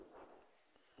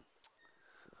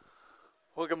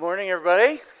Well, good morning,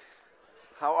 everybody.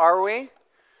 How are we?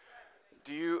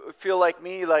 Do you feel like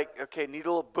me, okay, need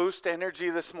a little boost energy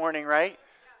this morning, right?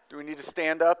 Do we need to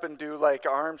stand up and do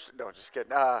arms? No, just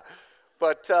kidding.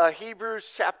 But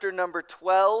Hebrews chapter number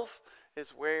 12 is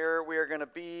where we are going to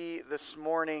be this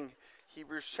morning.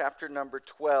 Hebrews chapter number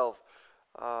 12.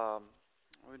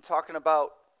 We've been talking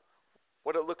about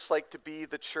what it looks like to be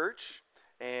the church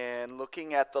and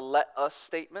looking at the let us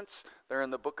statements. They're in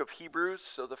the book of Hebrews.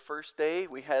 So the first day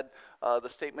we had the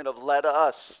statement of let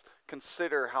us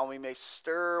consider how we may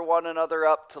stir one another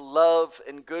up to love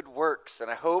and good works.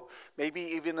 And I hope maybe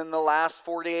even in the last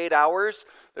 48 hours,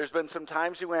 there's been some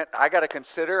times you went, I got to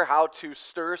consider how to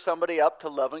stir somebody up to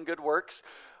love and good works.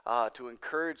 To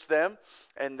encourage them.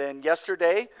 And then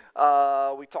yesterday,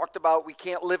 we talked about we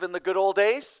can't live in the good old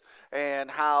days and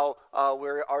how we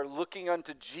are looking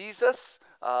unto Jesus,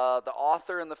 the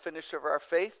author and the finisher of our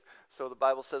faith. So the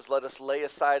Bible says, let us lay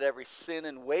aside every sin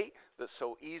and weight that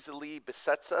so easily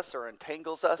besets us or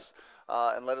entangles us,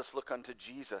 and let us look unto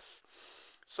Jesus.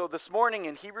 So this morning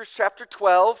in Hebrews chapter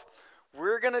 12,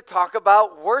 we're going to talk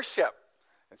about worship.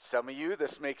 And some of you,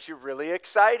 this makes you really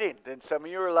excited. And some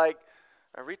of you are like,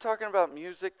 are we talking about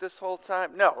music this whole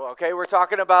time? No, okay, we're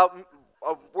talking about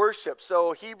worship.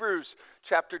 So Hebrews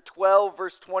chapter 12,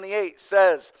 verse 28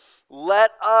 says,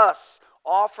 let us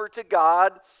offer to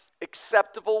God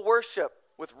acceptable worship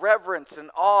with reverence and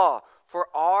awe, for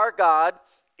our God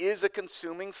is a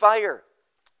consuming fire.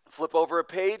 Flip over a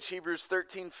page, Hebrews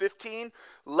 13:15.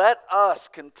 Let us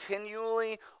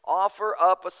continually offer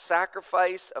up a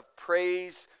sacrifice of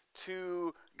praise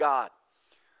to God.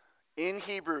 In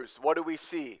Hebrews, what do we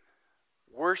see?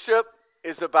 Worship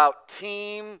is about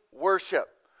team worship.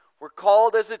 We're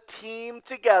called as a team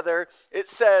together. It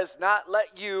says, not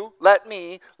let you, let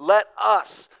me, let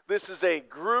us. This is a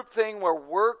group thing where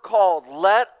we're called,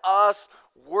 let us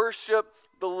worship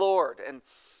the Lord. And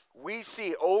we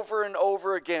see over and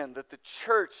over again that the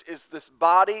church is this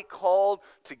body called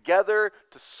together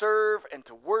to serve and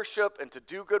to worship and to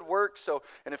do good works. So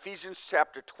in Ephesians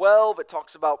chapter 12, it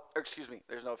talks about,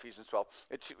 there's no Ephesians 12.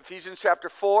 It's Ephesians chapter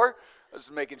 4. I was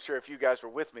making sure if you guys were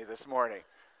with me this morning.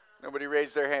 Nobody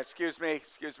raised their hand. Excuse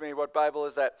me, what Bible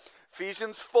is that?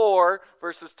 Ephesians 4,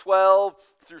 verses 12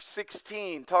 through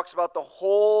 16, talks about the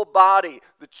whole body,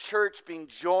 the church being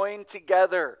joined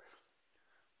together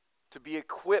to be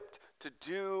equipped to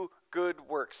do good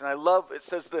works. And I love, it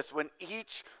says this, when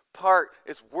each part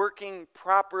is working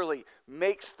properly,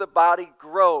 makes the body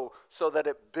grow so that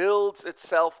it builds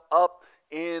itself up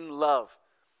in love.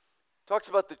 Talks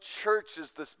about the church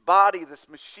as this body, this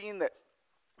machine that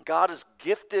God has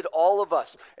gifted all of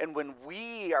us. And when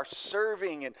we are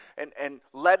serving and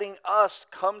letting us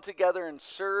come together and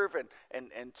serve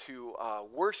and to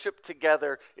worship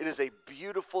together, it is a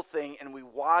beautiful thing, and we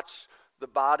watch the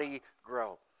body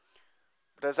grow.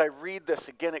 But as I read this,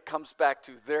 again, it comes back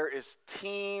to there is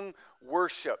team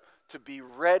worship, to be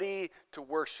ready to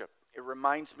worship. It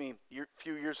reminds me, a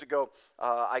few years ago,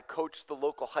 I coached the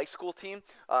local high school team.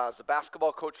 I was a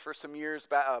basketball coach for some years,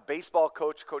 baseball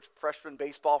coached freshman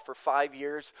baseball for 5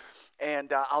 years,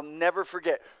 and I'll never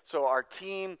forget. So our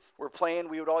team,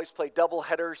 we would always play double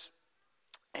headers,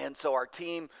 and so our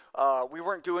team, we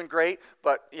weren't doing great,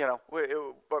 but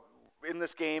in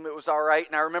this game, it was all right.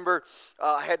 And I remember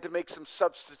I had to make some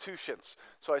substitutions.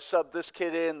 So I subbed this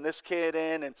kid in,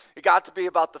 and it got to be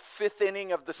about the 5th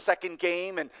inning of the second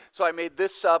game. And so I made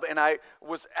this sub, and I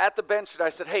was at the bench, and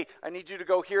I said, hey, I need you to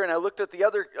go here. And I looked at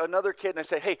another kid, and I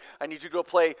said, hey, I need you to go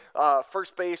play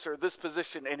first base or this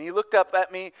position. And he looked up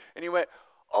at me, and he went,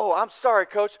 oh, I'm sorry,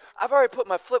 coach. I've already put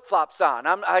my flip-flops on.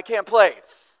 I can't play.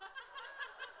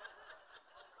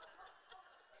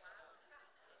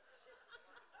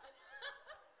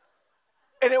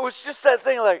 And it was just that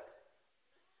thing like,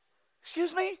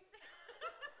 excuse me?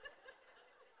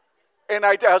 And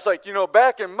I was like,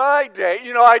 back in my day,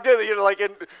 I did it,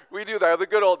 and we do that, the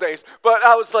good old days. But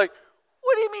I was like,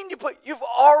 what do you mean you've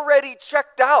already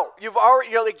checked out?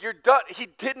 You're done. He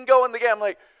didn't go in the game. I'm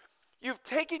like, you've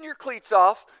taken your cleats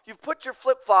off, you've put your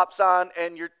flip-flops on,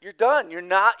 and you're done. You're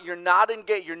not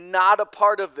engaged. You're not a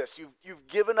part of this. You've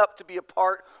given up to be a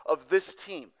part of this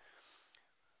team.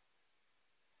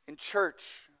 In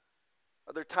church,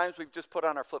 are there times we've just put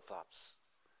on our flip-flops?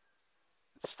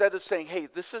 Instead of saying, hey,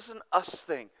 this is an us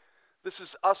thing. This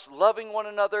is us loving one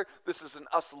another. This is an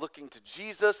us looking to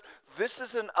Jesus. This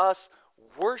is an us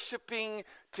worshiping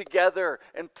together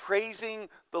and praising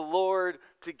the Lord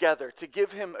together to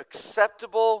give him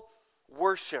acceptable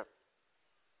worship.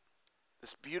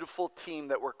 This beautiful team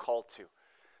that we're called to.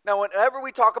 Now, whenever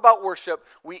we talk about worship,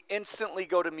 we instantly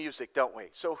go to music, don't we?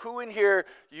 So who in here,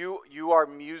 you are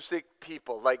music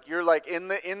people? Like you're like in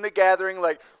the gathering,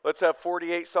 like let's have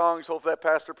 48 songs. Hopefully that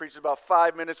pastor preaches about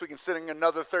 5 minutes. We can sing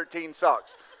another 13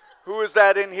 songs. Who is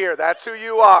that in here? That's who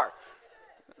you are.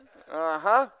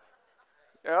 Uh-huh.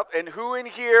 Yep. And who in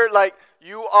here, like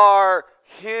you are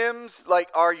hymns, like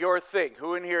are your thing?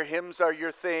 Who in here, hymns are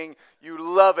your thing? You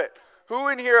love it. Who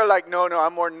in here are like, no,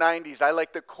 I'm more 90s. I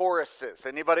like the choruses.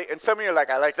 Anybody? And some of you are like,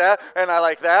 I like that, and I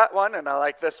like that one, and I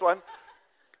like this one.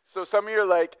 So some of you are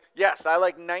like, yes, I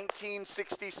like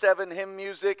 1967 hymn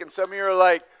music, and some of you are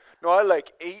like, no, I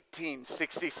like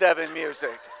 1867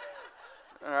 music.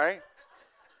 All right?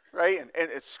 Right? And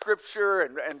it's scripture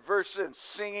and verses and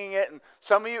singing it. And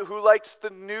some of you who likes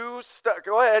the new stuff,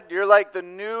 go ahead. You're like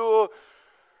the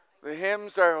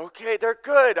hymns are, okay, they're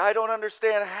good. I don't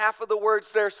understand half of the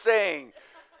words they're saying.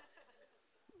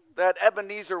 That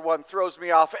Ebenezer one throws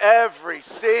me off every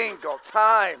single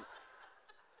time.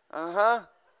 But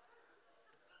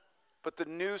the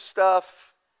new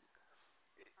stuff,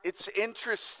 it's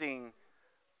interesting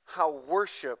how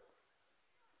worship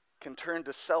can turn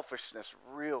to selfishness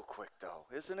real quick, though,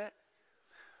 isn't it?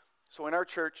 So in our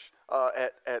church,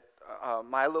 at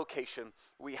my location,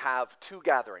 we have 2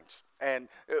 gatherings, and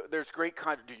there's great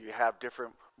you have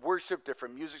different worship,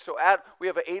 different music. So we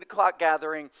have an 8 o'clock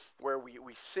gathering where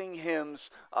we sing hymns.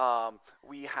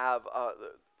 We have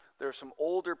there are some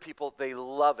older people; they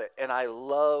love it, and I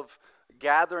love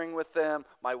gathering with them.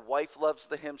 My wife loves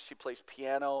the hymns. She plays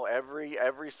piano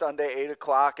every Sunday, 8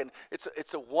 o'clock, and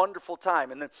it's a wonderful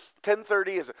time. And then 10:30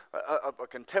 is a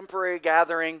contemporary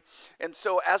gathering. And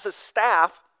so as a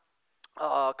staff,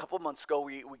 a couple months ago,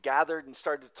 we gathered and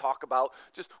started to talk about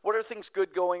just what are things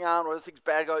good going on, what are things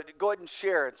bad going on. Go ahead and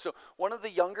share. And so one of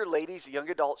the younger ladies, the young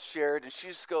adults, shared, and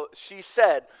she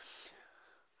said,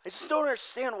 I just don't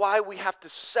understand why we have to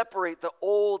separate the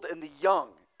old and the young.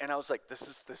 And I was like, this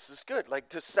is good. Like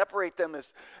to separate them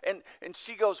is, and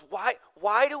she goes,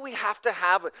 why do we have to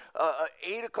have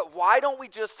 8 o'clock? Why don't we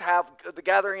just have the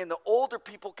gathering and the older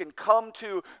people can come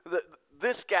to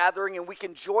this gathering and we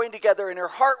can join together? And her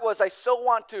heart was, I so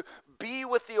want to be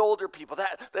with the older people.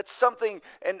 That's something.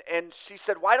 And she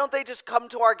said, why don't they just come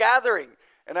to our gathering?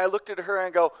 And I looked at her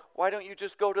and go, why don't you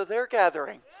just go to their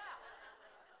gathering? Yeah.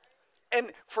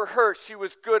 And for her, she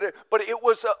was good at, but it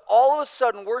was all of a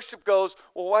sudden worship goes,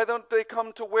 well, why don't they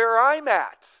come to where I'm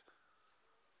at?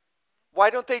 Why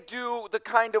don't they do the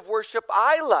kind of worship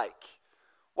I like?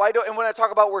 And when I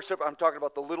talk about worship, I'm talking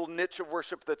about the little niche of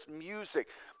worship that's music.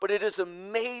 But it is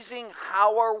amazing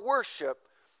how our worship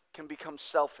can become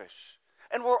selfish.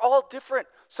 And we're all different.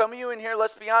 Some of you in here,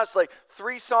 let's be honest, like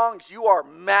 3 songs, you are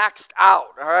maxed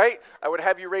out, all right? I would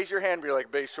have you raise your hand and be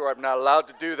like, Bay Shore, I'm not allowed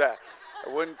to do that. I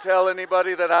wouldn't tell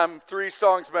anybody that I'm 3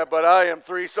 songs, but I am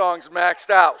 3 songs maxed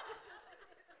out.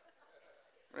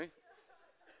 Right?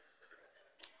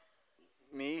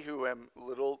 Me, who am a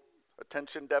little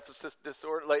attention deficit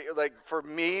disorder, like for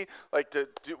me, like to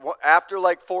do after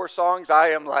like 4 songs, I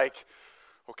am like,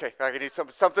 okay, I need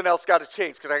something else got to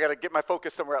change because I got to get my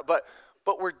focus somewhere else.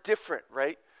 But we're different,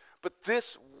 right? But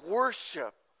this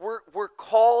worship. We're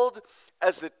called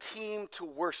as a team to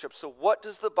worship. So what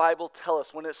does the Bible tell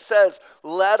us? When it says,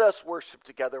 let us worship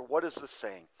together, what is this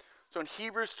saying? So in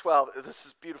Hebrews 12, this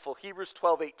is beautiful, Hebrews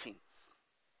 12:18.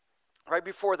 Right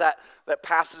before that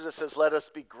passage that says, let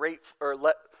us be grateful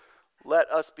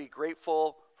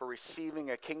for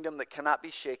receiving a kingdom that cannot be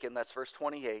shaken. That's verse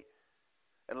 28.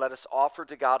 And let us offer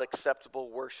to God acceptable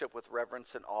worship with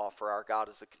reverence and awe, for our God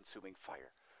is a consuming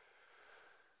fire.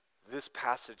 This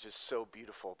passage is so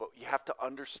beautiful, but you have to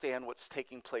understand what's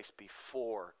taking place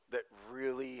before that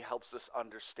really helps us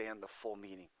understand the full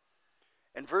meaning.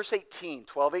 In verse 18,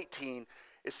 12:18,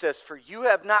 it says, for you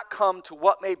have not come to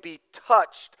what may be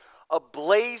touched, a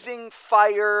blazing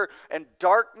fire and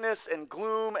darkness and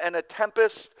gloom and a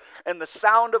tempest and the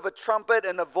sound of a trumpet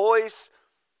and a voice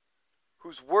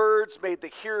whose words made the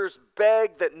hearers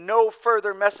beg that no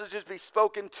further messages be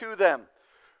spoken to them.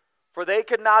 For they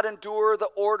could not endure the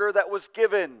order that was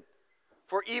given.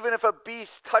 For even if a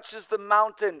beast touches the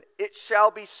mountain, it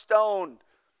shall be stoned.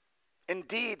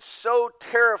 Indeed, so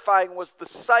terrifying was the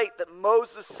sight that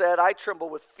Moses said, I tremble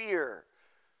with fear.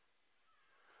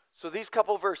 So these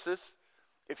couple verses,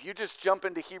 if you just jump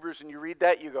into Hebrews and you read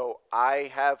that, you go, I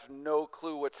have no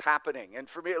clue what's happening. And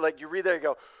for me, like you read that, you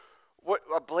go, what,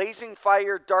 a blazing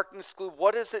fire, darkness, gloom,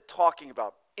 what is it talking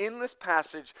about? In this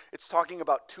passage, it's talking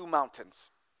about 2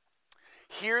 mountains.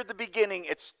 Here at the beginning,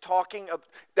 it's talking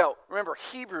now remember,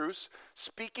 Hebrews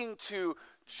speaking to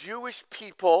Jewish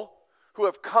people who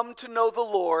have come to know the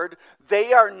Lord,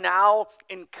 they are now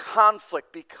in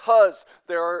conflict because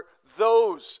there are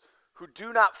those who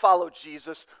do not follow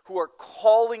Jesus who are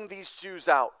calling these Jews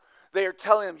out. They are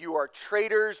telling them, you are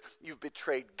traitors, you've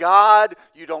betrayed God,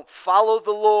 you don't follow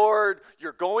the Lord,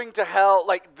 you're going to hell.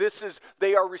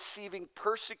 They are receiving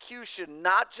persecution,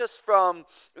 not just from,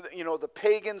 the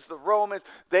pagans, the Romans.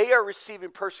 They are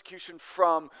receiving persecution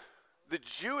from the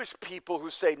Jewish people who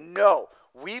say, no,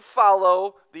 we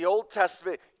follow the Old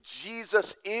Testament.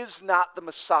 Jesus is not the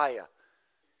Messiah.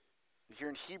 Here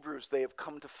in Hebrews, they have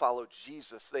come to follow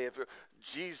Jesus.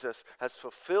 Jesus has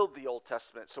fulfilled the Old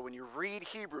Testament. So when you read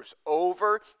Hebrews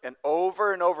over and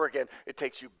over and over again, it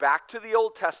takes you back to the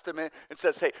Old Testament and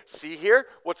says, hey, see here?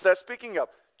 What's that speaking of?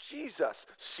 Jesus.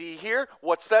 See here?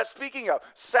 What's that speaking of?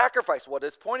 Sacrifice. What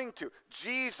is pointing to?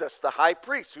 Jesus, the high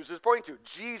priest. Who's it pointing to?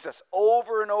 Jesus,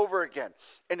 over and over again.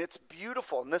 And it's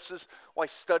beautiful. And this is why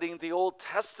studying the Old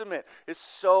Testament is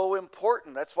so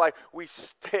important. That's why we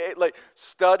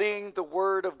studying the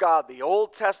Word of God, the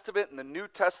Old Testament and the New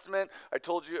Testament. I've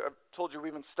told you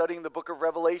we've been studying the book of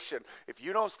Revelation. If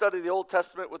you don't study the Old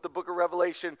Testament with the book of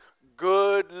Revelation,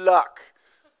 good luck.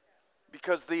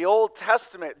 Because the Old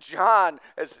Testament, John,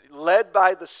 as led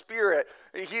by the Spirit,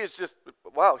 he's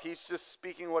just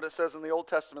speaking what it says in the Old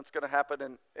Testament is going to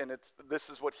happen, and this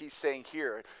is what he's saying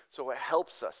here. So it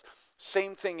helps us.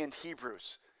 Same thing in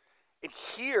Hebrews. And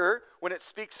here, when it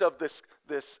speaks of this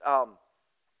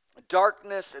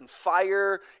darkness and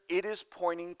fire, it is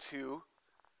pointing to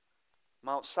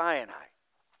Mount Sinai.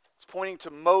 It's pointing to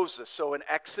Moses. So in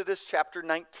Exodus chapter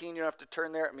 19, you don't have to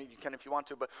turn there. I mean, you can if you want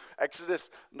to, but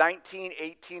Exodus 19,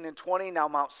 18, and 20. Now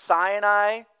Mount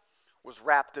Sinai was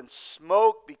wrapped in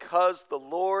smoke because the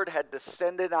Lord had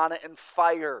descended on it in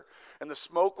fire. And the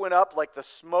smoke went up like the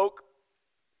smoke.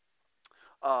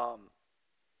 I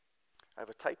have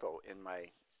a typo in my,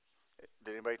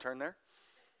 did anybody turn there?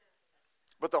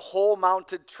 But the whole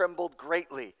mountain trembled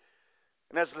greatly.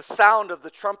 And as the sound of the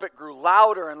trumpet grew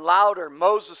louder and louder,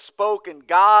 Moses spoke, and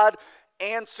God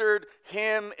answered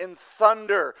him in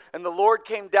thunder. And the Lord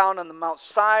came down on the Mount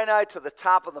Sinai to the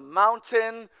top of the mountain.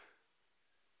 And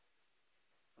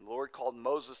the Lord called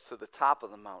Moses to the top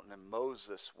of the mountain, and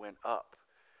Moses went up.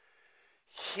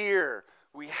 Here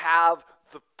we have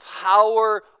the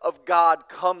power of God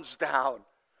comes down,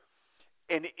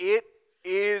 and it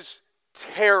is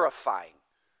terrifying.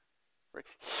 Right?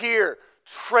 Here,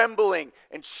 trembling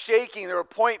and shaking. There was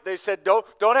a point they said, don't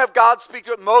have God speak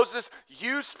to it. Moses,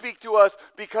 you speak to us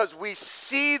because we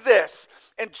see this.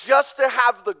 And just to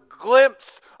have the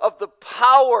glimpse of the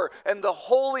power and the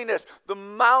holiness, the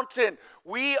mountain,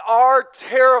 we are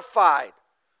terrified.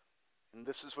 And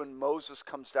this is when Moses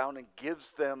comes down and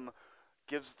gives them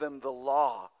the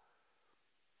law.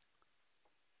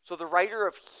 So the writer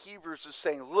of Hebrews is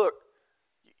saying, look,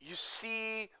 you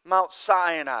see Mount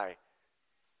Sinai.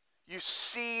 You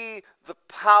see the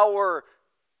power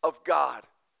of God.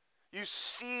 You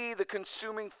see the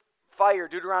consuming fire.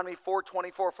 Deuteronomy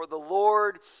 4:24, for the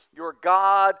Lord your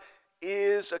God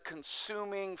is a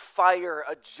consuming fire,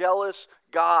 a jealous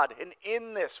God. And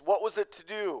in this, what was it to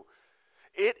do?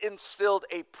 It instilled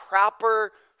a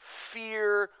proper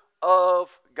fear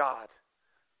of God.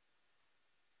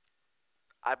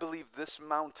 I believe this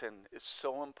mountain is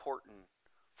so important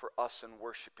for us in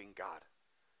worshiping God.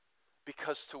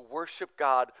 Because to worship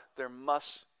God, there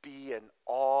must be an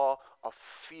awe, a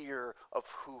fear of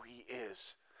who he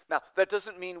is. Now, that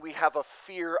doesn't mean we have a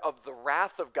fear of the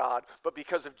wrath of God, but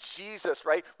because of Jesus,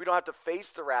 right, we don't have to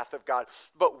face the wrath of God.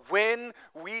 But when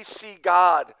we see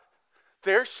God,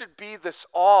 there should be this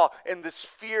awe and this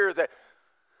fear that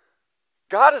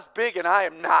God is big and I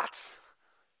am not.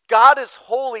 God is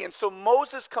holy, and so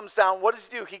Moses comes down. What does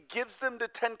he do? He gives them the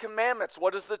 10 Commandments.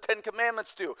 What does the 10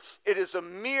 Commandments do? It is a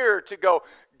mirror to go,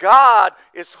 God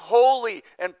is holy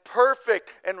and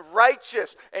perfect and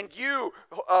righteous. And you,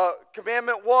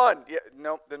 Commandment 1,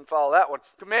 nope, didn't follow that one.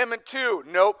 Commandment 2,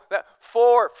 nope.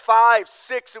 4, 5,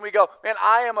 6, and we go, man,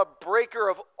 I am a breaker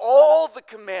of all the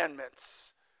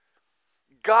commandments.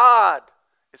 God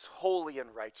is holy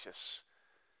and righteous.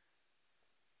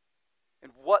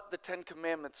 And what the 10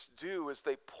 Commandments do is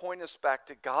they point us back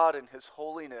to God and his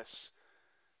holiness.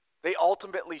 They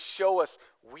ultimately show us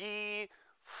we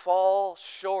fall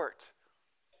short.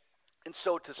 And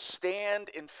so to stand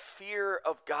in fear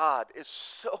of God is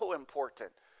so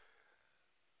important.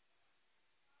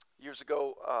 Years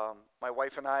ago, my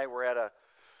wife and I were at a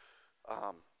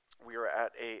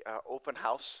open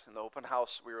house. In the open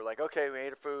house, we were like, okay, we ate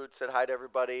our food, said hi to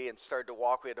everybody, and started to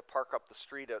walk. We had to park up the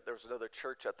street. There was another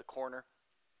church at the corner.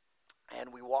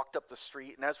 And we walked up the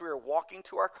street. And as we were walking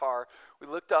to our car, we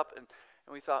looked up and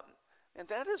we thought, And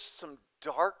that is some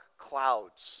dark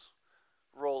clouds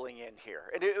rolling in here.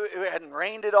 And it hadn't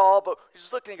rained at all, but we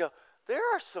just looked and go,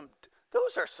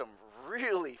 those are some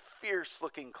really fierce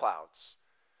looking clouds.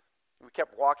 And we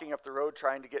kept walking up the road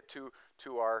trying to get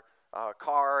to our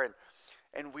car,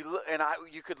 and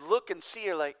you could look and see,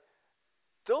 you're like,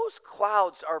 those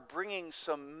clouds are bringing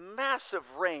some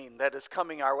massive rain that is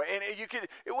coming our way. And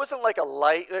it wasn't like a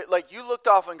light, like you looked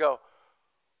off and go,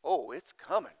 oh, it's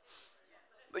coming.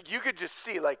 Like you could just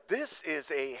see, like, this is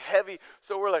a heavy,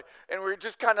 so we're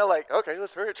just kind of like, okay,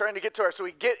 let's hurry, trying to get to so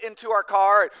we get into our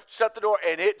car and shut the door,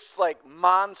 and it's like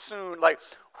monsoon, like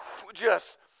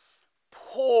just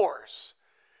pours.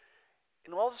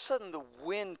 And all of a sudden the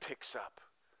wind picks up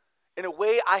in a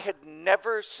way I had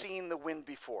never seen the wind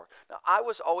before. Now, I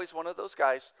was always one of those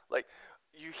guys, like,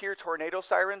 you hear tornado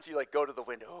sirens, you like go to the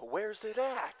window. Oh, where's it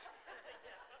at?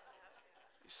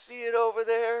 You see it over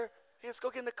there? Hey, let's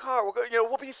go get in the car.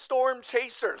 We'll be storm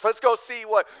chasers. Let's go see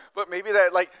what. But maybe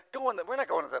that, like, we're not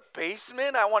going to the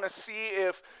basement. I want to see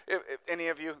if any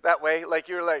of you that way, like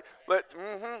you're like,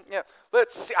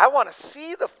 let's see. I want to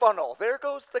see the funnel. There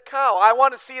goes the cow. I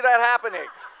want to see that happening.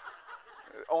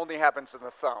 It only happens in the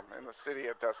thumb. In the city,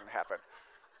 it doesn't happen.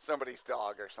 Somebody's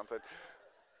dog or something.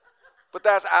 But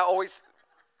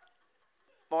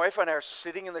my wife and I are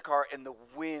sitting in the car, and the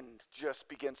wind just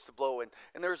begins to blow. And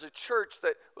there's a church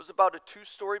that was about a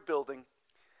 2-story building. And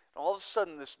all of a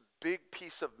sudden, this big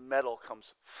piece of metal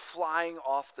comes flying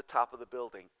off the top of the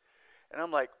building. And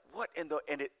I'm like, what in the,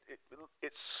 and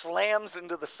it slams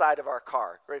into the side of our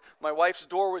car, right? My wife's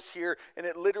door was here, and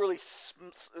it literally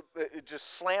it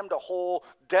just slammed a hole,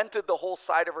 dented the whole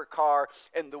side of her car,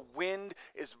 and the wind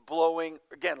is blowing,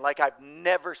 again, like I've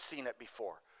never seen it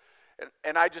before.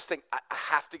 And I just think, I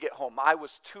have to get home. I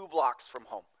was 2 blocks from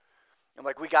home. I'm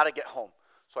like, we got to get home.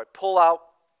 So I pull out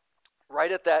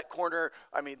right at that corner.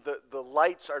 I mean, the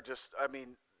lights are just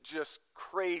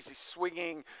crazy,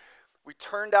 swinging. We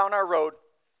turn down our road,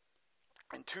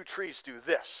 and 2 trees do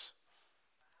this.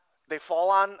 They fall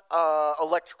on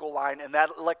electrical line, and that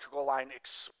electrical line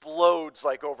explodes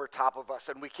like over top of us,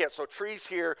 and we can't. So trees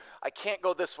here, I can't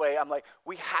go this way. I'm like,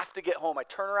 we have to get home. I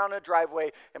turn around in a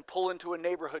driveway and pull into a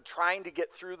neighborhood trying to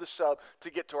get through the sub to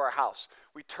get to our house.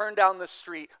 We turn down the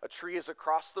street, a tree is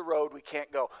across the road, we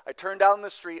can't go. I turn down the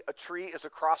street, a tree is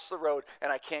across the road,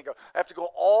 and I can't go. I have to go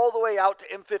all the way out to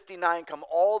M59, come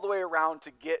all the way around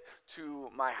to get to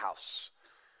my house.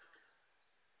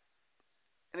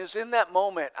 And it was in that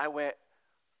moment I went,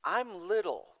 I'm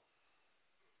little.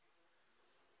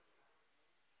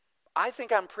 I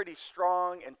think I'm pretty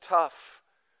strong and tough.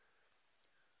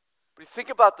 But you think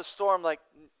about the storm, like,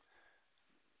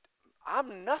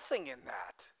 I'm nothing in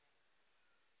that.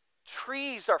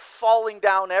 Trees are falling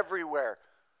down everywhere.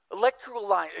 Electrical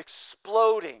line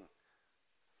exploding.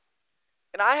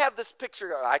 And I have this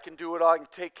picture, I can do it all, I can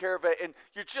take care of it. And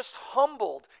you're just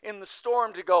humbled in the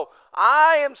storm to go,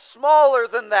 I am smaller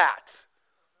than that.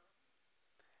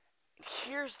 And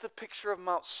here's the picture of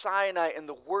Mount Sinai and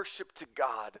the worship to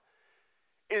God,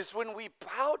 is when we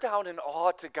bow down in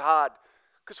awe to God,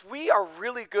 because we are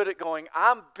really good at going,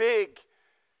 I'm big.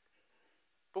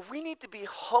 But we need to be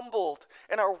humbled,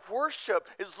 and our worship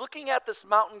is looking at this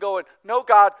mountain going, no,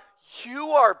 God,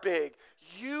 you are big,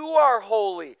 you are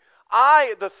holy.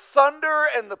 The thunder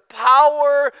and the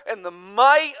power and the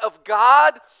might of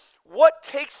God, what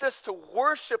takes us to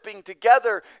worshiping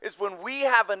together is when we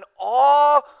have an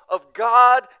awe of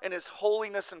God and His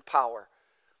holiness and power.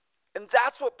 And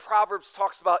that's what Proverbs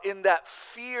talks about in that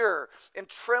fear and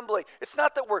trembling. It's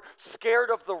not that we're scared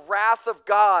of the wrath of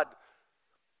God.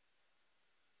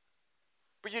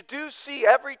 But you do see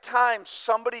every time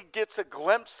somebody gets a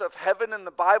glimpse of heaven in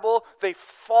the Bible, they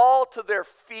fall to their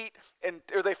feet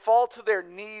or they fall to their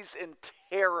knees in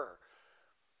terror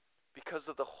because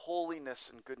of the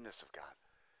holiness and goodness of God.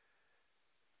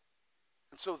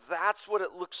 And so that's what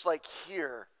it looks like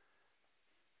here.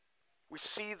 We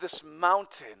see this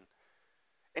mountain,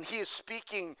 and he is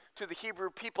speaking to the Hebrew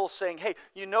people saying, hey,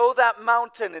 you know that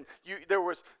mountain, and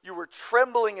you were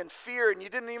trembling in fear, and you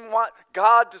didn't even want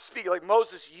God to speak. Like,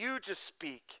 Moses, you just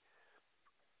speak.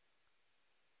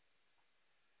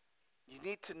 You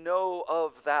need to know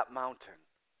of that mountain.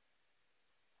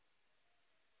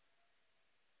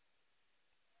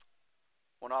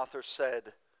 One author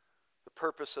said, the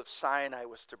purpose of Sinai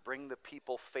was to bring the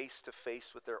people face to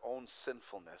face with their own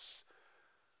sinfulness,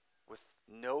 with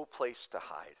no place to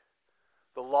hide.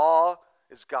 The law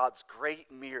is God's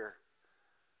great mirror.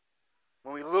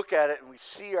 When we look at it and we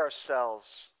see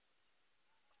ourselves,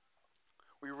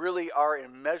 we really are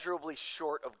immeasurably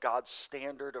short of God's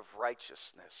standard of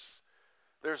righteousness.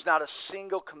 There's not a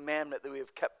single commandment that we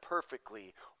have kept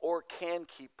perfectly or can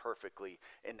keep perfectly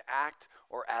in act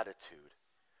or attitude.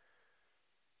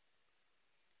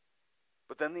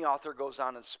 But then the author goes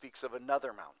on and speaks of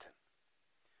another mountain.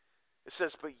 It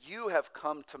says, but you have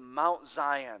come to Mount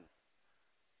Zion,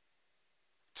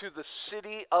 to the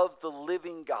city of the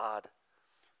living God,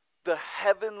 the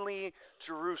heavenly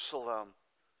Jerusalem,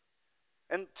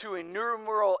 and to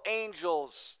innumerable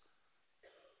angels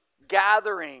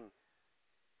gathering,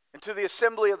 and to the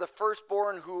assembly of the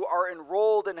firstborn who are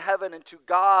enrolled in heaven, and to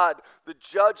God, the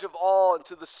judge of all, and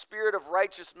to the Spirit of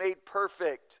righteousness made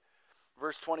perfect.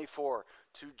 Verse 24,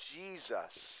 to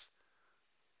Jesus,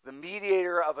 the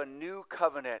mediator of a new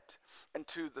covenant, and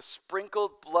to the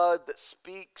sprinkled blood that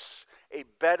speaks a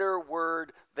better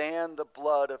word than the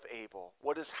blood of Abel.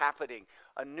 What is happening?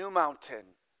 A new mountain,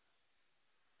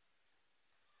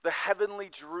 the heavenly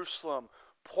Jerusalem,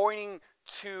 pointing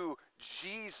to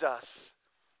Jesus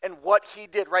and what he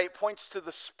did, right? It points to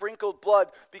the sprinkled blood,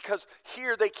 because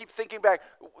here they keep thinking back,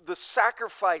 the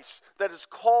sacrifice that is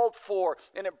called for,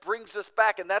 and it brings us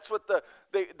back, and that's what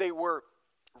they were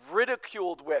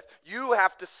ridiculed with. You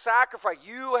have to sacrifice.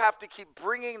 You have to keep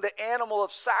bringing the animal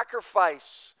of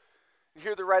sacrifice. And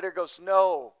here the writer goes,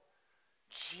 no,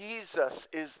 Jesus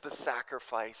is the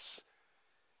sacrifice.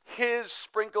 His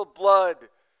sprinkled blood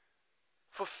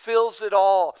fulfills it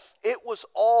all. It was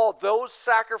all. Those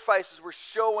sacrifices were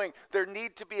showing there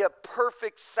need to be a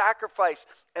perfect sacrifice,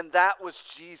 and that was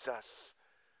Jesus.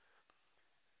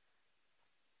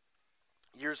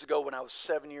 Years ago, when I was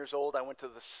 7 years old, I went to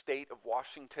the state of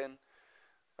Washington.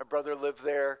 My brother lived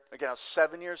there. Again, I was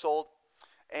 7 years old,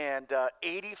 and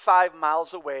 85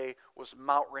 miles away was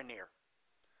Mount Rainier.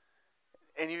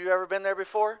 Any of you ever been there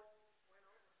before?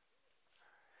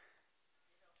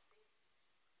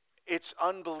 It's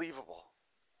unbelievable.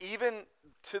 Even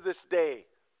to this day,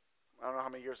 I don't know how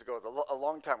many years ago, a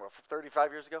long time ago,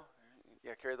 35 years ago?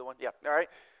 Yeah, carry the one? Yeah, all right.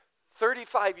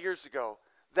 35 years ago,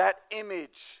 that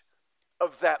image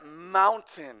of that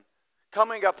mountain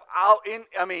coming up out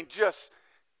just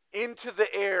into the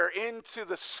air, into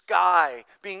the sky,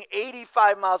 being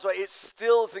 85 miles away, it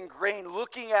still is ingrained,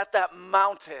 looking at that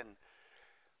mountain.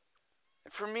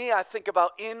 And for me, I think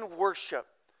about in worship,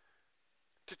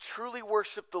 to truly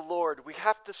worship the Lord, we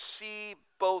have to see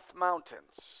both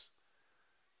mountains.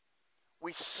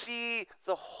 We see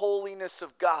the holiness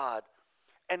of God,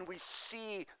 and we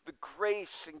see the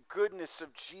grace and goodness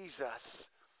of Jesus.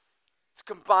 It's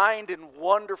combined in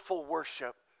wonderful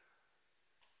worship.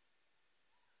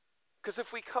 Because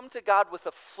if we come to God with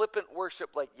a flippant worship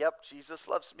like, yep, Jesus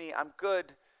loves me, I'm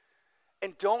good,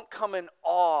 and don't come in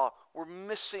awe, we're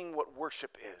missing what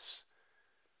worship is.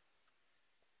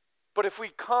 But if we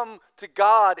come to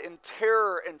God in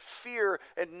terror and fear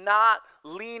and not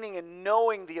leaning and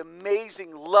knowing the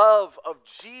amazing love of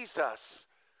Jesus,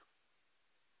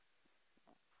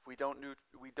 we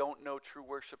don't know true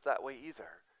worship that way either.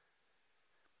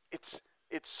 It's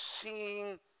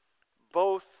seeing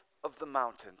both of the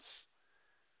mountains.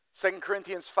 2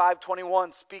 Corinthians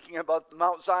 5:21, speaking about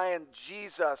Mount Zion,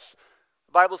 Jesus,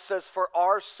 the Bible says, for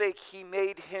our sake he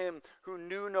made him who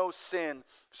knew no sin,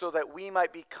 so that we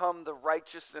might become the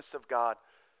righteousness of God.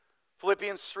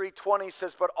 Philippians 3:20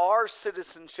 says, but our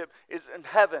citizenship is in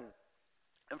heaven,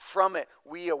 and from it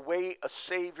we await a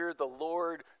Savior, the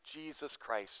Lord Jesus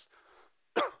Christ.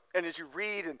 And as you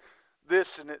read in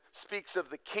this, and it speaks of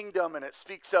the kingdom, and it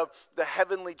speaks of the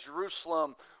heavenly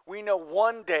Jerusalem, we know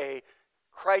one day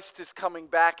Christ is coming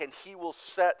back, and he will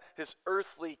set his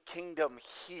earthly kingdom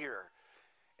here.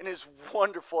 And it's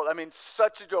wonderful.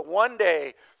 Such a joy. One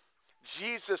day,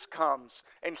 Jesus comes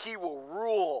and he will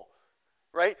rule,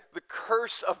 right? The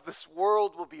curse of this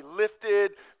world will be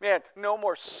lifted. Man, no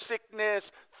more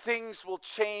sickness. Things will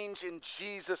change and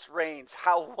Jesus reigns.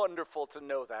 How wonderful to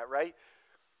know that, right?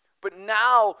 But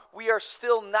now, we are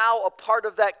still now a part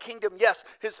of that kingdom. Yes,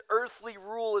 his earthly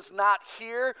rule is not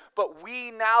here, but we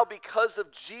now, because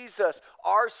of Jesus,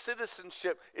 our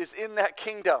citizenship is in that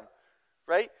kingdom,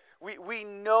 right? We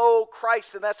know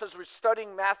Christ, and that's as we're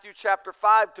studying Matthew chapter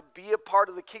 5, to be a part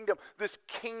of the kingdom, this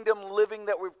kingdom living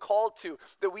that we've called to,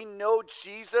 that we know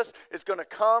Jesus is going to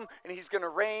come and he's going to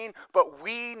reign, but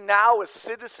we now as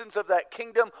citizens of that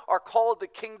kingdom are called to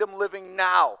kingdom living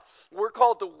now. We're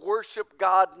called to worship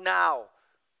God now.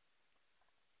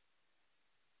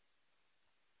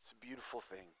 It's a beautiful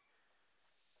thing.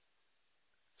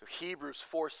 So Hebrews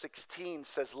 4:16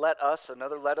 says, let us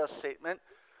statement,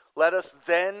 let us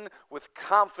then with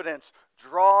confidence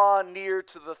draw near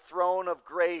to the throne of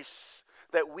grace,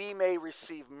 that we may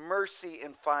receive mercy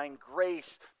and find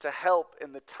grace to help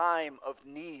in the time of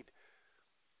need.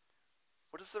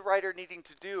 What is the writer needing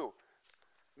to do?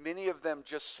 Many of them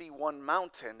just see one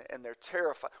mountain and they're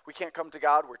terrified. We can't come to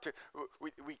God.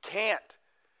 We can't.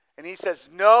 And he says,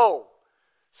 no,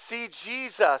 see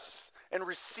Jesus and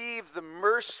receive the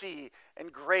mercy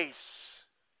and grace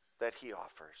that he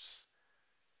offers.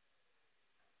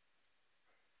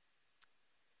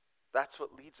 That's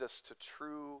what leads us to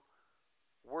true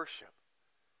worship.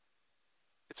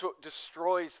 It's what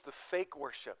destroys the fake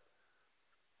worship.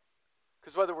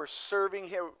 Because whether we're serving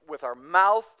him with our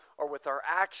mouth or with our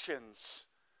actions,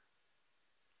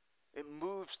 it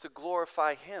moves to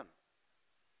glorify him.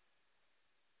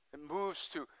 It moves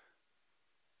to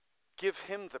give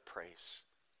him the praise.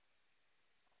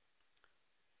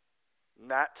 And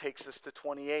that takes us to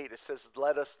 28. It says,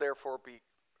 let us therefore be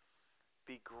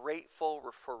grateful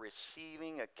for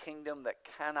receiving a kingdom that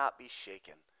cannot be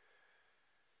shaken.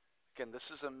 Again,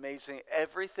 this is amazing.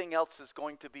 Everything else is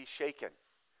going to be shaken.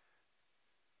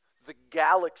 The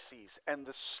galaxies and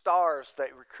the stars that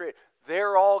we create,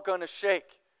 they're all going to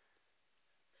shake.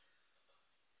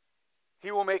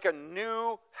 He will make a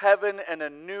new heaven and a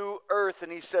new earth.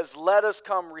 And he says, let us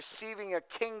come receiving a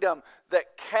kingdom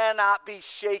that cannot be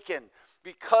shaken.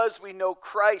 Because we know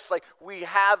Christ, like we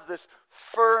have this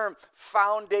firm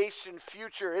foundation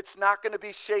future. It's not going to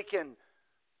be shaken.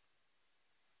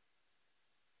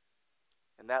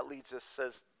 And that leads us,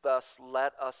 says, thus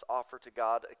let us offer to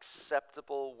God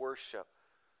acceptable worship.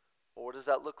 Well, what does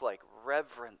that look like?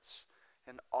 Reverence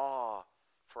and awe.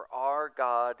 For our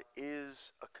God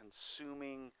is a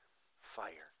consuming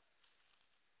fire.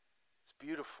 It's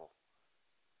beautiful.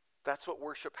 That's what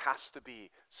worship has to be.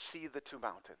 See the two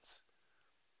mountains.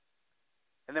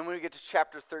 And then when we get to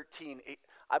chapter 13,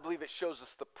 I believe it shows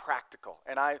us the practical.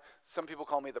 And some people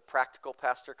call me the practical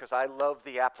pastor because I love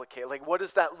the application. Like, what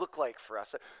does that look like for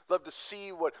us? I love to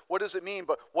see what does it mean,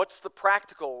 but what's the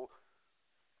practical?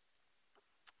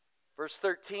 Verse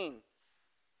 15.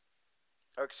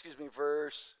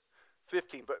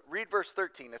 But read verse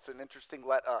 13. It's an interesting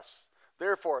let us.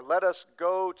 Therefore, let us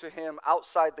go to him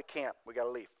outside the camp. We got to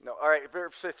leave. No, all right,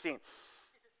 verse 15.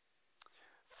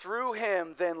 Through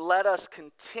him, then, let us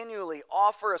continually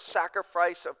offer a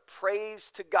sacrifice of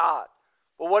praise to God.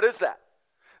 Well, what is that?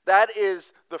 That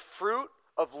is the fruit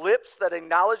of lips that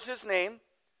acknowledge his name.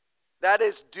 That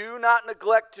is, do not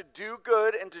neglect to do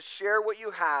good and to share what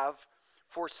you have,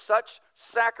 for such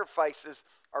sacrifices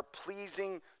are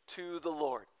pleasing to the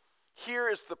Lord. Here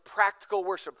is the practical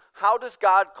worship. How does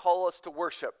God call us to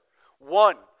worship?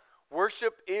 1,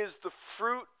 worship is the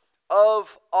fruit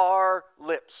of our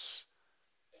lips.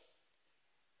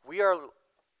 We are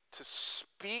to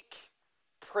speak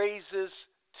praises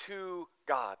to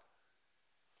God.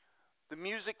 The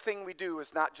music thing we do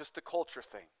is not just a culture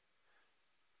thing.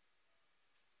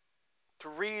 To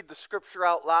read the scripture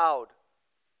out loud,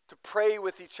 to pray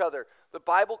with each other. The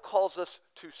Bible calls us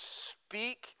to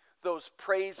speak those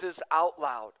praises out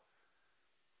loud.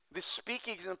 This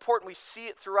speaking is important. We see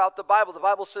it throughout the Bible. The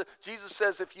Bible says, Jesus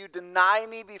says, if you deny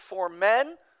me before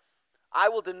men, I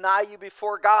will deny you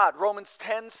before God. Romans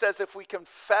 10 says if we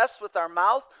confess with our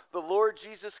mouth the Lord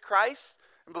Jesus Christ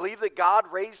and believe that God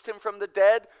raised him from the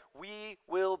dead, we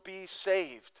will be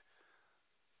saved.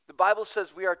 The Bible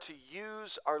says we are to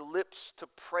use our lips to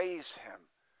praise him.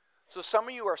 So some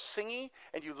of you are singing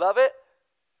and you love it,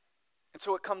 and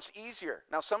so it comes easier.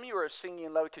 Now some of you are singing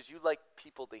and love it because you like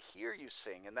people to hear you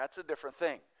sing, and that's a different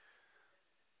thing.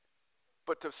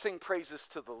 But to sing praises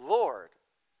to the Lord,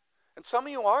 and some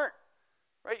of you aren't.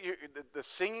 Right, the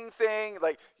singing thing,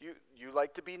 like you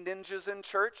like to be ninjas in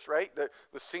church, right? The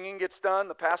singing gets done,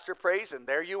 the pastor prays, and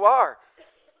there you are.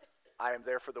 I am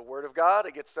there for the word of God.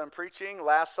 It gets done preaching.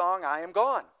 Last song, I am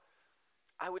gone.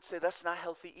 I would say that's not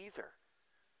healthy either,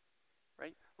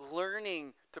 right?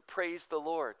 Learning to praise the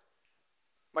Lord.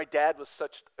 My dad was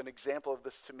such an example of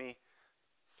this to me.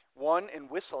 1, in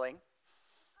whistling.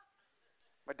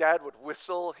 My dad would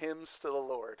whistle hymns to the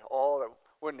Lord,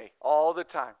 wouldn't he? All the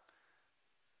time.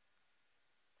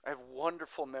 I have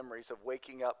wonderful memories of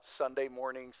waking up Sunday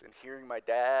mornings and hearing my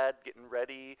dad getting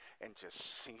ready and just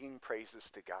singing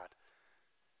praises to God.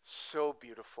 So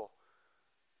beautiful.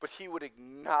 But he would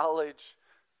acknowledge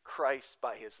Christ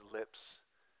by his lips,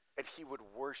 and he would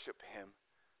worship him.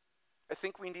 I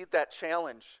think we need that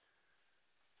challenge.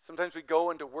 Sometimes we go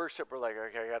into worship, we're like,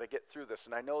 okay, I got to get through this.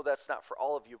 And I know that's not for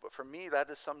all of you, but for me, that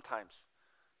is sometimes.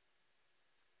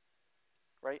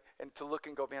 Right? And to look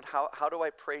and go, man, how do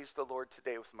I praise the Lord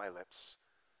today with my lips?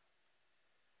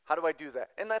 How do I do that?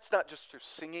 And that's not just through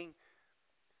singing.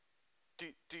 Do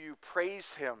you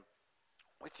praise him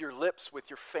with your lips,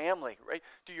 with your family, right?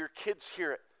 Do your kids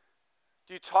hear it?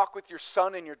 Do you talk with your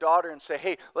son and your daughter and say,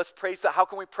 hey, let's praise how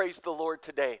can we praise the Lord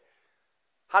today?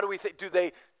 How do we do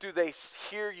they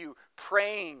hear you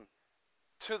praying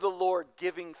to the Lord,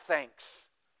 giving thanks?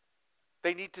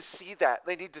 They need to see that.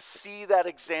 They need to see that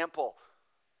example.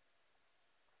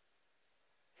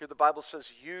 Here the Bible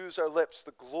says, use our lips,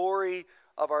 the glory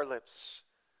of our lips.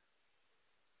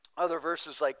 Other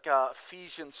verses like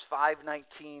Ephesians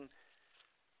 5:19.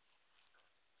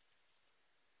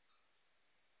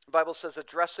 The Bible says,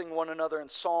 addressing one another in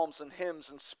psalms and hymns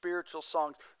and spiritual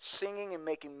songs, singing and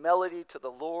making melody to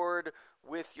the Lord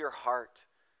with your heart,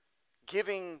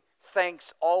 giving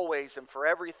thanks always and for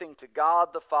everything to God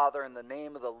the Father in the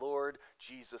name of the Lord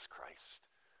Jesus Christ.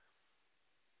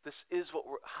 This is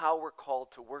how we're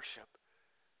called to worship.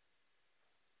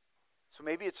 So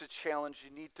maybe it's a challenge.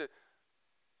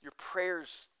 Your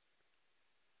prayers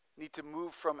need to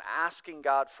move from asking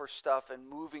God for stuff and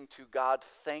moving to God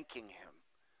thanking Him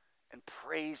and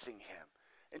praising Him.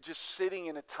 And just sitting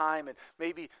in a time, and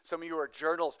maybe some of you are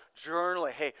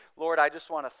journaling, hey, Lord, I just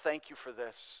want to thank you for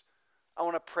this. I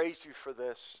want to praise you for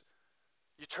this.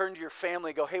 You turn to your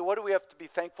family and go, hey, what do we have to be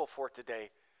thankful for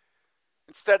today?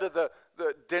 Instead of the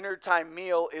dinner time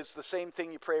meal is the same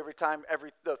thing you pray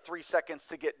every 3 seconds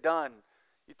to get done.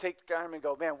 You take the time and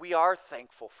go, man, we are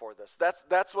thankful for this.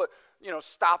 That's what,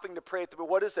 stopping to pray at the,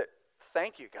 what is it?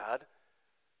 Thank you, God.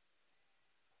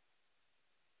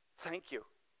 Thank you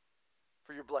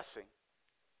for your blessing.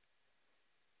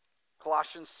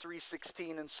 Colossians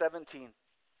 3:16 and 17. It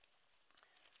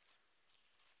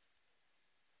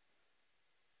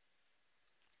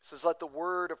says, let the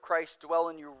word of Christ dwell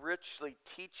in you richly,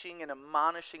 teaching and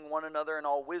admonishing one another in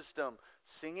all wisdom,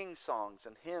 singing songs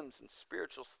and hymns and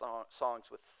spiritual songs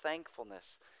with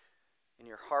thankfulness in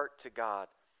your heart to God.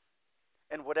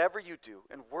 And whatever you do,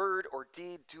 in word or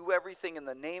deed, do everything in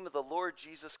the name of the Lord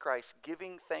Jesus Christ,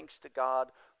 giving thanks to God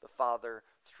the Father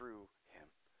through Him.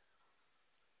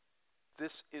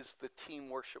 This is the team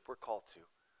worship we're called to.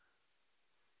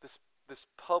 This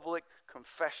public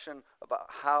confession about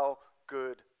how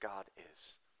good God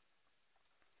is.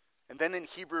 And then in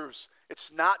Hebrews, it's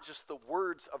not just the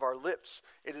words of our lips.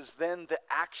 It is then the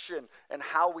action and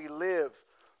how we live.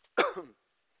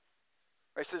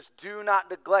 It says, do not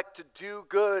neglect to do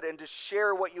good and to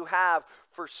share what you have,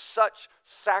 for such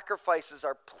sacrifices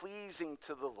are pleasing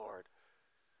to the Lord.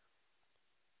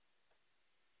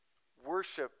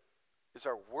 Worship is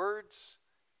our words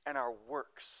and our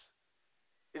works.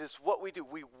 It is what we do.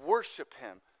 We worship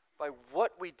Him by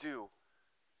what we do.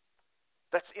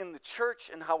 That's in the church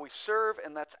and how we serve,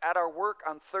 and that's at our work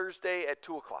on Thursday at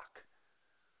 2 o'clock.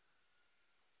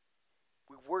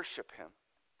 We worship Him.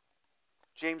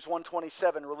 James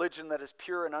 1:27, religion that is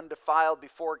pure and undefiled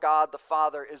before God the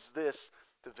Father is this,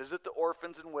 to visit the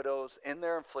orphans and widows in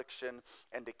their affliction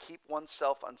and to keep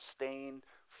oneself unstained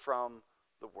from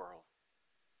the world.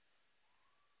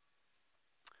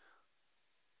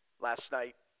 Last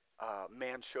night, a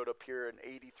man showed up here, an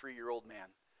 83-year-old man.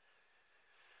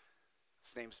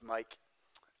 His name's Mike,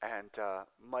 and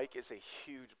Mike is a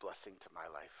huge blessing to my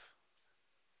life.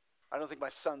 I don't think my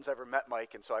son's ever met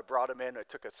Mike, and so I brought him in. I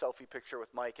took a selfie picture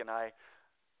with Mike, and I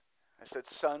said,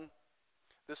 son,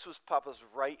 this was Papa's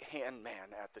right-hand man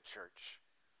at the church.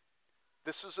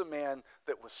 This was a man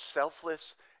that was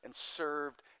selfless and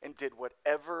served and did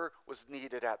whatever was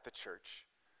needed at the church.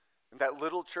 In that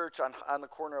little church on the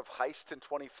corner of Heist and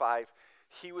 25,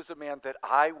 he was a man that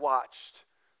I watched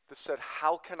that said,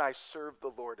 how can I serve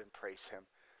the Lord and praise Him?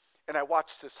 And I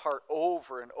watched his heart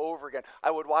over and over again. I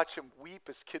would watch him weep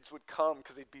as kids would come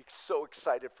because he'd be so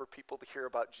excited for people to hear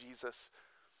about Jesus.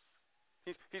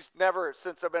 He's never,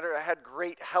 since I've been here, had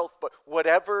great health, but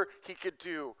whatever he could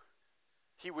do,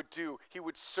 he would do. He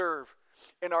would serve.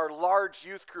 In our large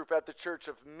youth group at the church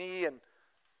of me,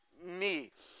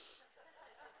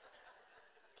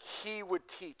 he would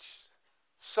teach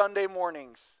Sunday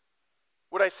mornings.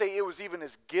 Would I say it was even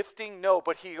his gifting? No,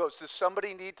 but he goes, does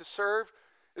somebody need to serve?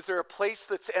 Is there a place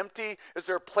that's empty? Is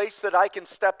there a place that I can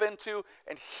step into?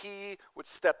 And he would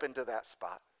step into that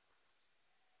spot.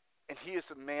 And he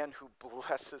is a man who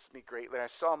blesses me greatly. I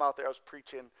saw him out there, I was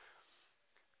preaching.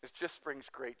 It just brings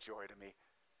great joy to me.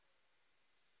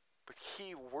 But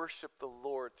he worshiped the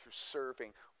Lord through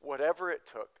serving. Whatever it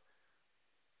took,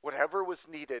 whatever was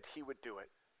needed, he would do it.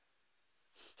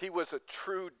 He was a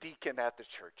true deacon at the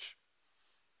church.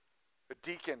 A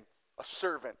deacon, a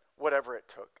servant, whatever it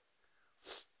took.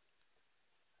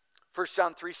 1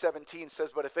 John 3:17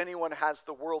 says, but if anyone has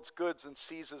the world's goods and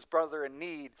sees his brother in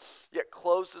need, yet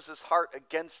closes his heart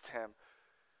against him,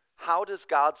 how does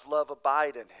God's love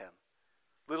abide in him?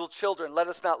 Little children, let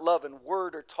us not love in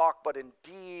word or talk, but in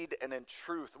deed and in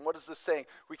truth. And what is this saying?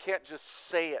 We can't just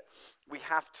say it. We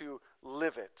have to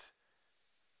live it.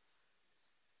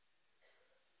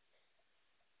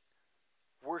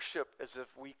 Worship as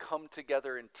if we come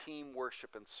together in team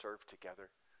worship and serve together.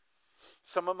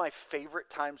 Some of my favorite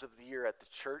times of the year at the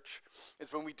church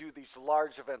is when we do these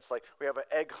large events, like we have an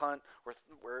egg hunt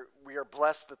where we are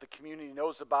blessed that the community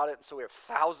knows about it, and so we have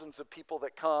thousands of people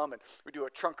that come, and we do a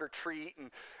trunk or treat,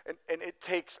 and it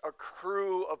takes a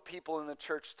crew of people in the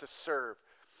church to serve.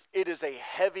 It is a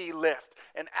heavy lift,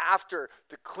 and after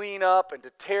to clean up and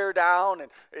to tear down, and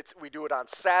we do it on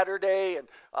Saturday, and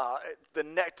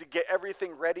to get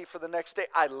everything ready for the next day.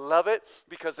 I love it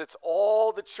because it's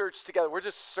all the church together. We're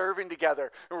just serving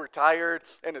together, and we're tired,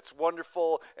 and it's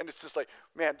wonderful, and it's just like,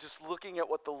 man, just looking at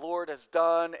what the Lord has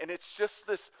done, and it's just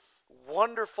this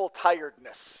wonderful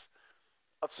tiredness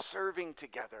of serving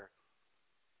together.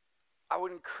 I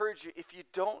would encourage you, if you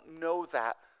don't know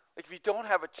that, like if you don't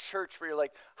have a church where you're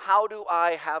like, how do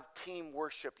I have team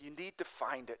worship? You need to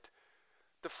find it.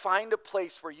 To find a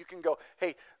place where you can go,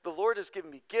 hey, the Lord has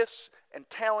given me gifts and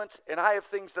talents, and I have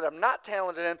things that I'm not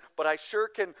talented in, but I sure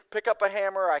can pick up a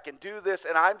hammer, I can do this,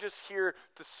 and I'm just here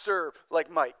to serve, like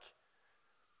Mike.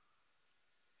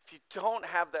 If you don't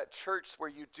have that church where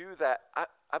you do that,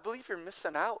 I believe you're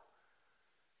missing out.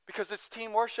 Because it's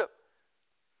team worship.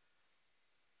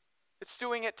 It's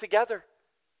doing it together.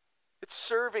 It's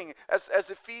serving, as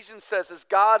Ephesians says, as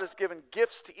God has given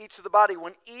gifts to each of the body.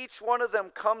 When each one of them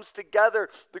comes together,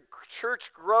 the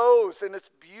church grows, and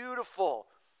it's beautiful.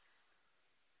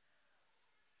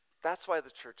 That's why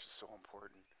the church is so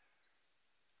important.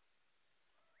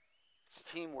 It's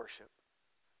team worship.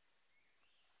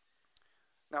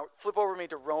 Now, flip over me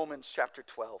to Romans chapter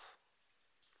 12.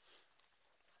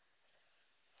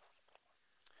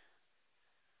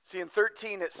 See, in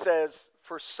 13 it says,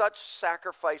 for such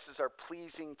sacrifices are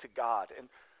pleasing to God. And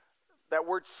that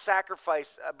word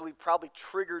sacrifice, I believe, probably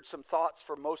triggered some thoughts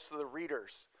for most of the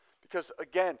readers. Because,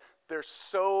 again, they're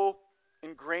so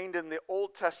ingrained in the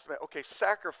Old Testament. Okay,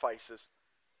 sacrifices.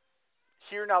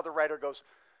 Here now the writer goes,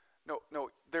 no,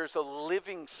 there's a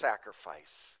living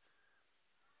sacrifice.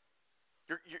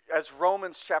 As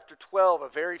Romans chapter 12, a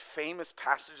very famous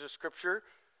passage of Scripture,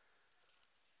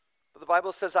 but the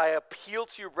Bible says, I appeal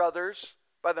to you, brothers,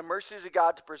 by the mercies of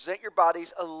God, to present your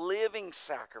bodies a living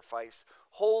sacrifice,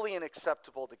 holy and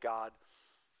acceptable to God,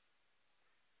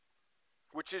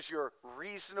 which is your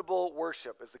reasonable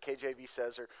worship, as the KJV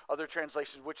says, or other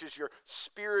translations, which is your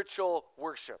spiritual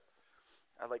worship.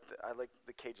 I like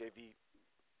the KJV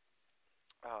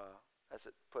as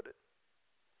it put it.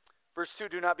 Verse 2,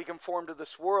 do not be conformed to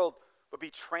this world, but be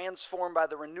transformed by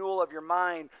the renewal of your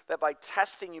mind, that by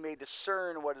testing you may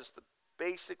discern what is the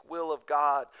basic will of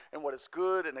God and what is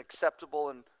good and acceptable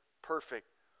and perfect.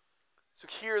 So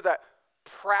here that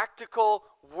practical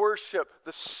worship,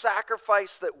 the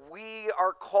sacrifice that we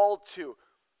are called to.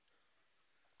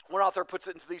 One author puts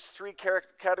it into these three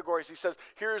categories. He says,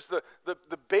 here's the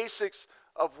basics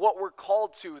of what we're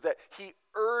called to, that he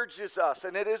urges us.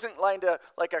 And it isn't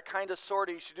like a kind of sort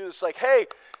of, you should do this like, hey,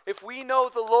 if we know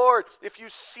the Lord, if you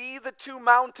see the two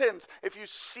mountains, if you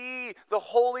see the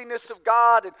holiness of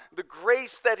God and the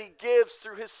grace that he gives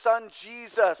through his son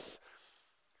Jesus,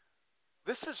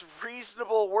 this is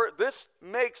reasonable work. This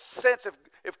makes sense.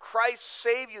 If Christ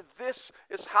saved you, this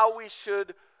is how we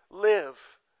should live.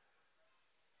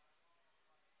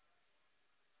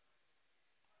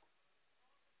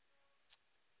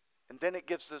 And then it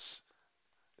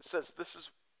says this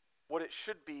is what it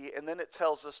should be, and then it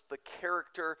tells us the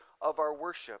character of our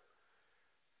worship.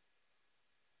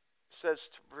 It says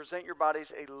to present your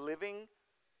bodies a living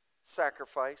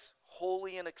sacrifice,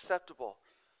 holy and acceptable.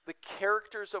 The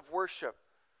characters of worship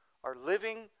are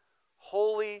living,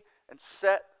 holy, and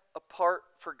set apart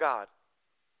for God.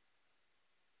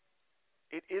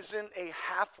 It isn't a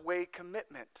halfway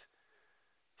commitment.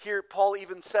 Here, Paul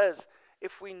even says,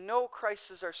 if we know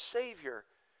Christ is our Savior,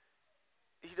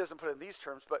 he doesn't put it in these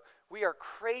terms, but we are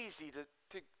crazy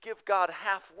to give God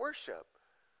half worship.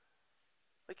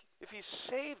 Like, if he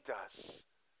saved us,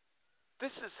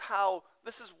 this is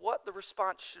what the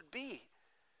response should be.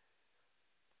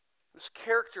 This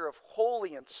character of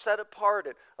holy and set apart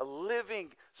and a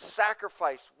living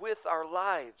sacrifice with our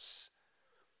lives.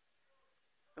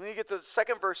 And then you get the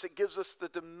second verse, it gives us the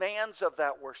demands of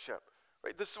that worship.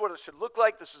 Right? This is what it should look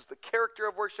like. This is the character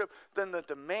of worship. Then the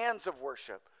demands of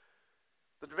worship.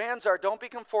 The demands are, don't be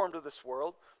conformed to this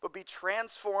world, but be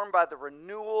transformed by the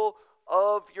renewal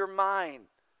of your mind.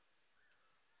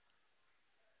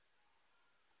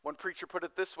 One preacher put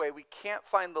it this way, we can't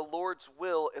find the Lord's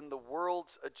will in the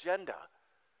world's agenda.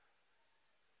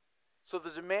 So the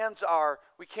demands are,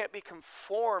 we can't be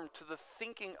conformed to the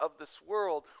thinking of this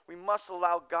world. We must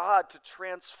allow God to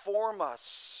transform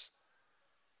us.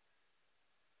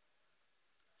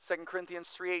 2 Corinthians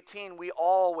 3:18, we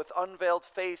all with unveiled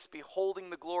face, beholding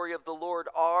the glory of the Lord,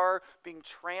 are being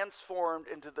transformed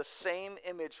into the same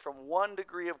image from one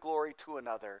degree of glory to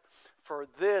another. For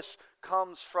this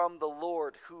comes from the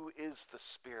Lord, who is the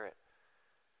Spirit.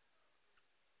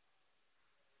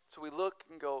 So we look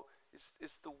and go,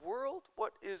 is the world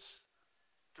what is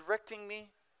directing me?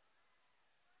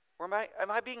 Or am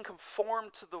I being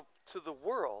conformed to the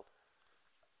world?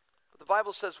 The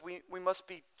Bible says we must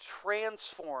be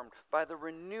transformed by the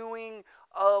renewing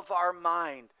of our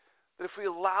mind. That if we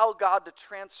allow God to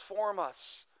transform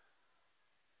us,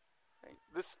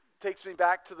 this takes me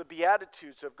back to the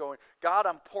Beatitudes of going, God,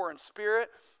 I'm poor in spirit.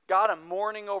 God, I'm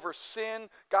mourning over sin.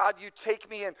 God, you take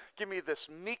me and give me this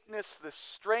meekness, this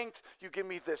strength. You give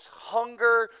me this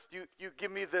hunger. You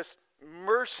give me this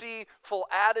merciful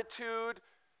attitude.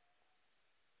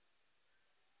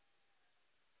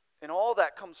 And all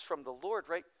that comes from the Lord,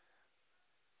 right?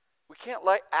 We can't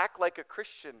act like a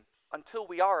Christian until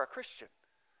we are a Christian.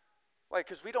 Why?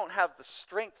 Because we don't have the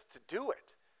strength to do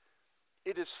it.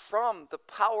 It is from the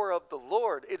power of the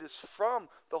Lord. It is from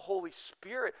the Holy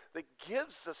Spirit that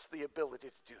gives us the ability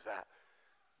to do that.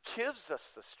 Gives us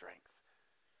the strength.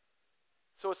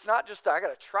 So it's not just, I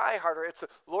got to try harder. It's,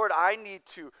 Lord, I need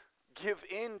to give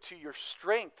in to your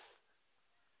strength.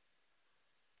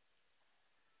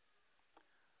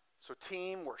 So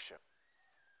team worship.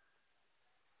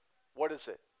 What is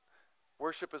it?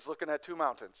 Worship is looking at two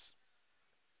mountains.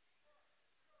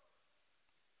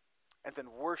 And then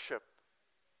worship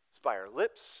is by our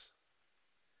lips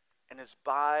and is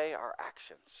by our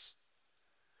actions.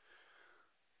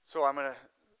 So I'm going to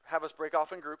have us break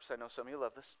off in groups. I know some of you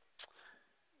love this.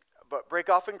 But break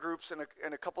off in groups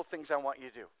and a couple things I want you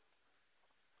to do.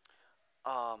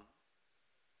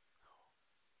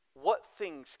 What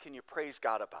things can you praise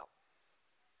God about?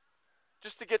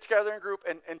 Just to get together in a group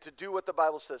and to do what the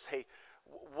Bible says. Hey,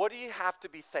 what do you have to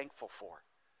be thankful for?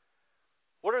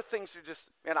 What are things you just,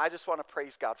 man, I just want to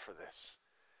praise God for this.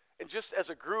 And just as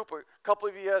a group, a couple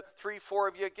of you, 3, 4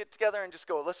 of you, get together and just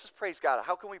go, let's just praise God.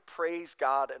 How can we praise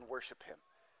God and worship him?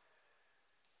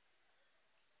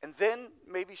 And then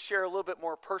maybe share a little bit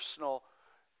more personal.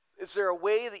 Is there a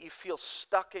way that you feel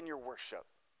stuck in your worship?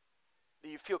 That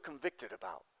you feel convicted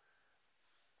about?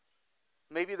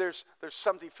 Maybe there's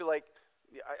something you feel like,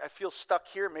 I feel stuck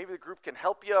here. Maybe the group can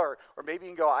help you, or maybe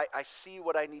you can go, I see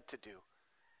what I need to do.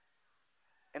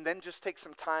 And then just take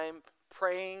some time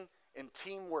praying in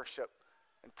team worship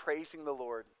and praising the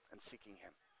Lord and seeking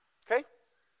him. Okay?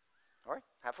 All right,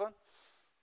 have fun.